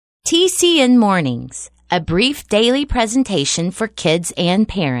TCN Mornings, a brief daily presentation for kids and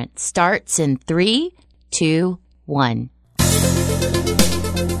parents, starts in 3, 2, 1. The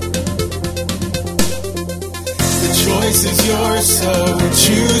choice is yours, so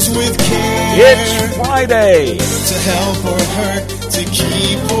choose with care. It's Friday. To help or hurt, to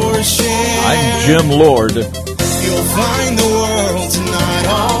keep or share. I'm Jim Lord. You'll find the world's not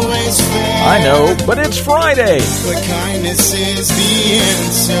always fair. I know, but it's Friday. But kindness is the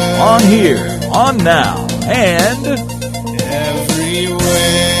answer. On here, on now, and everywhere.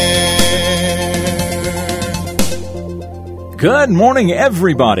 Good morning,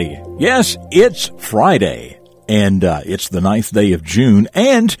 everybody. Yes, it's Friday, and it's the 9th day of June,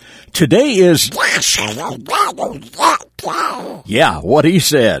 and today is, yeah, what he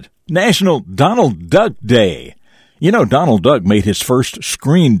said, National Donald Duck Day. You know, Donald Duck made his first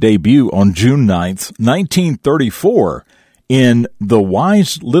screen debut on June 9th, 1934, in The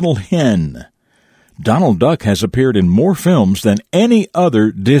Wise Little Hen. Donald Duck has appeared in more films than any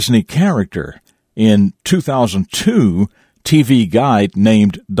other Disney character. In 2002, TV Guide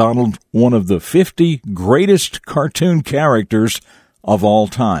named Donald one of the 50 greatest cartoon characters of all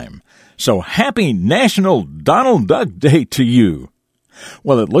time. So happy National Donald Duck Day to you.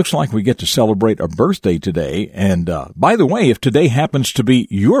 Well, it looks like we get to celebrate a birthday today. And by the way, if today happens to be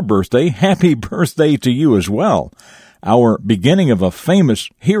your birthday, happy birthday to you as well. Our beginning of a famous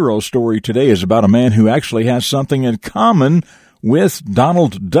hero story today is about a man who actually has something in common with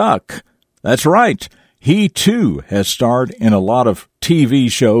Donald Duck. That's right. He, too, has starred in a lot of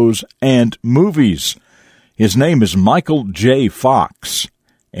TV shows and movies. His name is Michael J. Fox,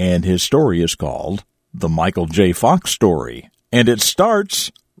 and his story is called The Michael J. Fox Story. And it starts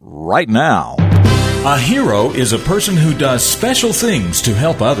right now. A hero is a person who does special things to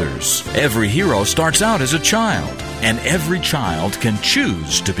help others. Every hero starts out as a child, and every child can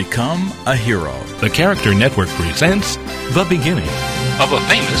choose to become a hero. The Character Network presents The Beginning of a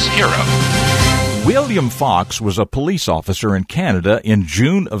Famous Hero. William Fox was a police officer in Canada in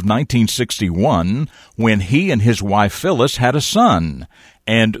June of 1961 when he and his wife Phyllis had a son,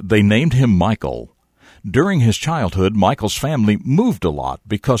 and they named him Michael. During his childhood, Michael's family moved a lot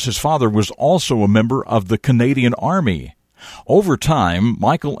because his father was also a member of the Canadian Army. Over time,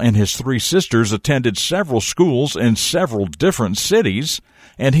 Michael and his 3 sisters attended several schools in several different cities,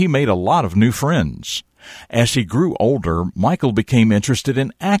 and he made a lot of new friends. As he grew older, Michael became interested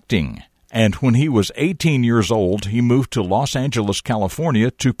in acting, and when he was 18 years old, he moved to Los Angeles, California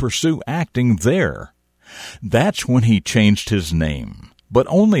to pursue acting there. That's when he changed his name, but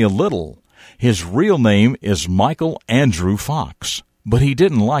only a little. His real name is Michael Andrew Fox, but he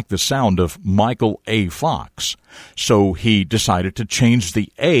didn't like the sound of Michael A. Fox, so he decided to change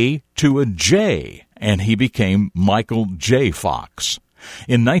the A to a J, and he became Michael J. Fox.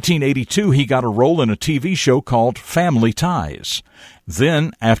 In 1982, he got a role in a TV show called Family Ties.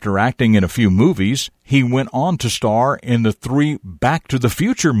 Then, after acting in a few movies, he went on to star in the 3 Back to the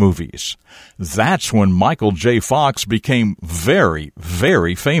Future movies. That's when Michael J. Fox became very,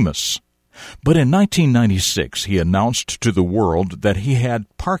 very famous. But in 1996, he announced to the world that he had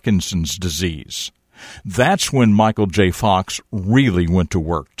Parkinson's disease. That's when Michael J. Fox really went to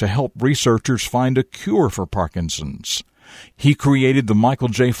work to help researchers find a cure for Parkinson's. He created the Michael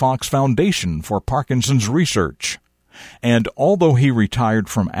J. Fox Foundation for Parkinson's Research. And although he retired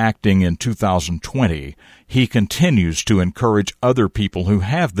from acting in 2020, he continues to encourage other people who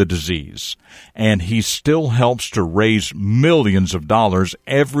have the disease, and he still helps to raise millions of dollars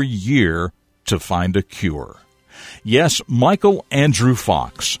every year to find a cure. Yes, Michael Andrew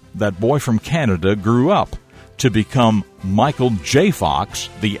Fox, that boy from Canada, grew up to become Michael J. Fox,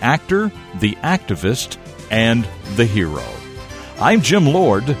 the actor, the activist, and the hero. I'm Jim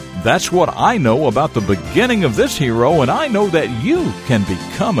Lord. That's what I know about the beginning of this hero, and I know that you can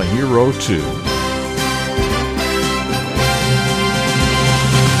become a hero too.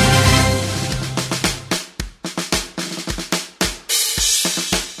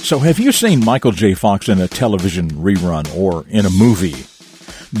 So have you seen Michael J. Fox in a television rerun or in a movie?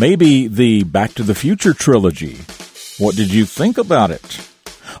 Maybe the Back to the Future trilogy. What did you think about it?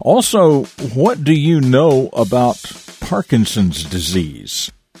 Also, what do you know about Parkinson's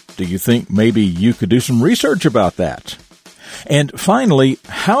disease? Do you think maybe you could do some research about that? And finally,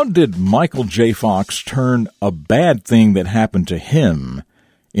 how did Michael J. Fox turn a bad thing that happened to him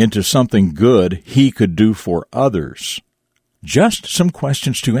into something good he could do for others? Just some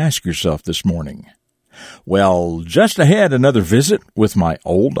questions to ask yourself this morning. Well, just ahead, another visit with my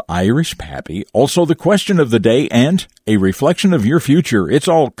old Irish pappy, also the question of the day, and a reflection of your future. It's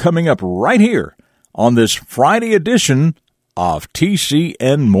all coming up right here on this Friday edition of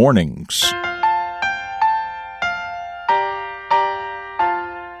TCN Mornings.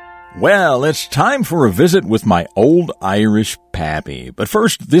 Well, it's time for a visit with my old Irish pappy. But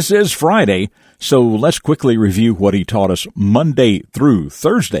first, this is Friday, so let's quickly review what he taught us Monday through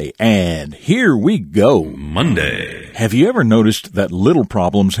Thursday. And here we go. Monday. Have you ever noticed that little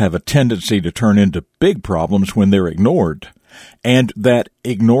problems have a tendency to turn into big problems when they're ignored? And that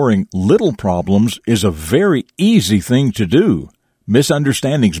ignoring little problems is a very easy thing to do.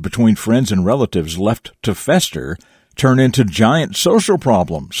 Misunderstandings between friends and relatives left to fester turn into giant social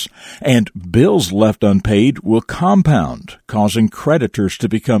problems, and bills left unpaid will compound, causing creditors to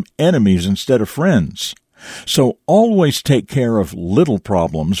become enemies instead of friends. So always take care of little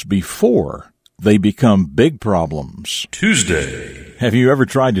problems before they become big problems. Tuesday. Have you ever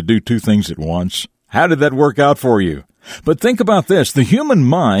tried to do two things at once? How did that work out for you? But think about this. The human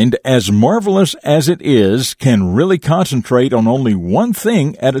mind, as marvelous as it is, can really concentrate on only one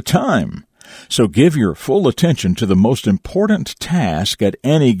thing at a time. So give your full attention to the most important task at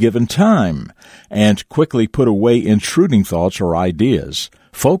any given time, and quickly put away intruding thoughts or ideas.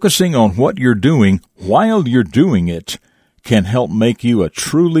 Focusing on what you're doing while you're doing it can help make you a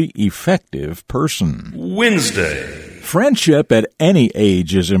truly effective person. Wednesday. Friendship at any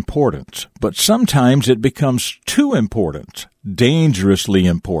age is important, but sometimes it becomes too important, dangerously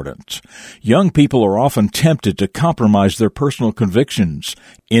important. Young people are often tempted to compromise their personal convictions,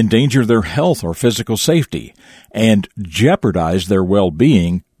 endanger their health or physical safety, and jeopardize their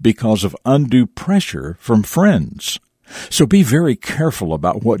well-being because of undue pressure from friends. So be very careful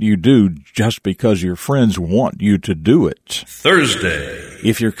about what you do just because your friends want you to do it. Thursday.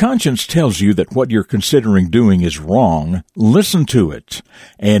 If your conscience tells you that what you're considering doing is wrong, listen to it.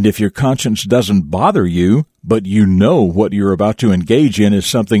 And if your conscience doesn't bother you, but you know what you're about to engage in is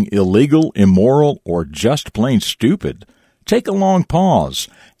something illegal, immoral, or just plain stupid, take a long pause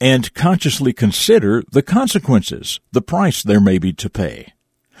and consciously consider the consequences, the price there may be to pay.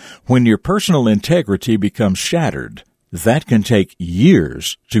 When your personal integrity becomes shattered, that can take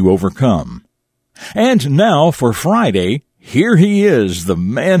years to overcome. And now for Friday, here he is, the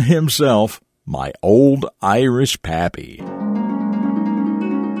man himself, my old Irish pappy.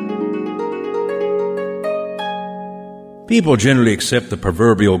 People generally accept the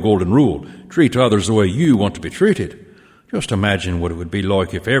proverbial golden rule, treat others the way you want to be treated. Just imagine what it would be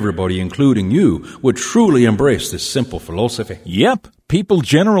like if everybody, including you, would truly embrace this simple philosophy. Yep, people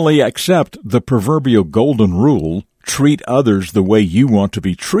generally accept the proverbial golden rule, treat others the way you want to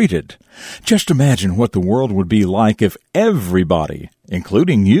be treated. Just imagine what the world would be like if everybody,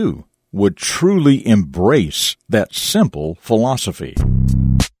 including you, would truly embrace that simple philosophy.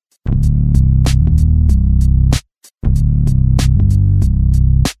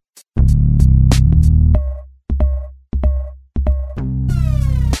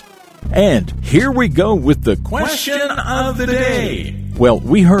 And here we go with the question of the day. Well,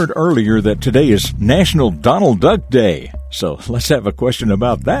 we heard earlier that today is National Donald Duck Day, so let's have a question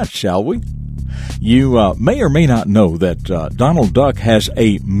about that, shall we? You may or may not know that Donald Duck has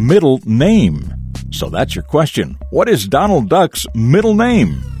a middle name. So that's your question. What is Donald Duck's middle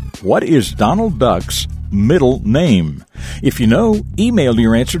name? What is Donald Duck's middle name? If you know, email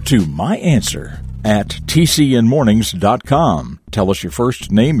your answer to myanswer@tcnmornings.com. Tell us your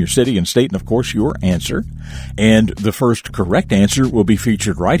first name, your city and state, and of course your answer. And the first correct answer will be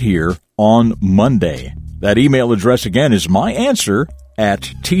featured right here on Monday. That email address again is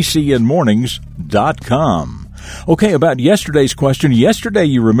myanswer@tcnmornings.com. Okay, about yesterday's question. Yesterday,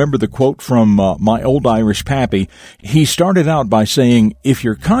 you remember the quote from my old Irish pappy. He started out by saying, if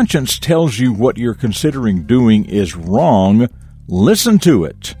your conscience tells you what you're considering doing is wrong, listen to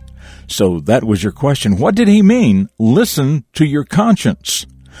it. So that was your question. What did he mean? Listen to your conscience.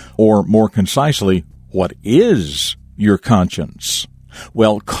 Or more concisely, what is your conscience?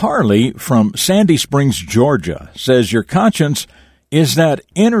 Well, Carly from Sandy Springs, Georgia, says your conscience is that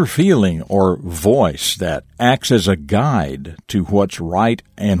inner feeling or voice that acts as a guide to what's right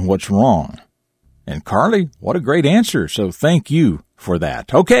and what's wrong. And Carly, what a great answer. So thank you for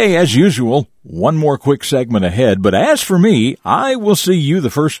that. Okay, as usual, one more quick segment ahead. But as for me, I will see you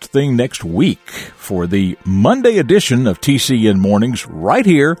the first thing next week for the Monday edition of TCN Mornings right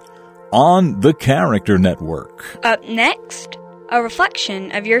here on the Character Network. Up next, a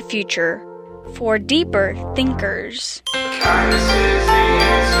reflection of your future for deeper thinkers.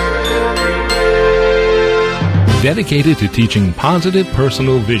 Dedicated to teaching positive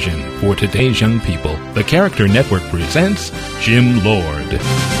personal vision for today's young people, the Character Network presents Jim Lord.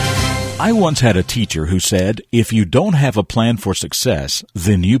 I once had a teacher who said, if you don't have a plan for success,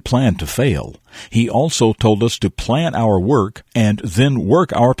 then you plan to fail. He also told us to plan our work and then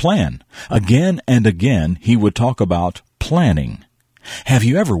work our plan. Again and again, he would talk about planning. Have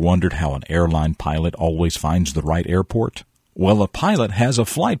you ever wondered how an airline pilot always finds the right airport? Well, a pilot has a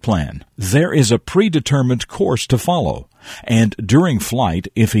flight plan. There is a predetermined course to follow. And during flight,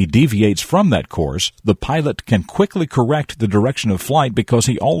 if he deviates from that course, the pilot can quickly correct the direction of flight because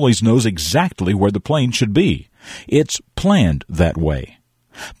he always knows exactly where the plane should be. It's planned that way.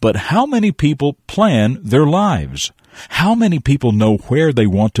 But how many people plan their lives? How many people know where they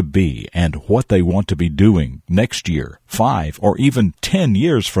want to be and what they want to be doing next year, 5, or even 10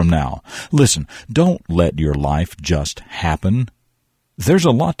 years from now? Listen, don't let your life just happen. There's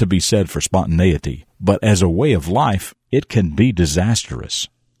a lot to be said for spontaneity, but as a way of life, it can be disastrous.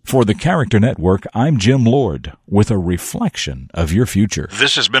 For the Character Network, I'm Jim Lord with a reflection of your future.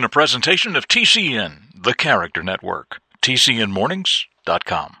 This has been a presentation of TCN, the Character Network.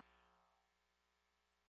 TCNMornings.com.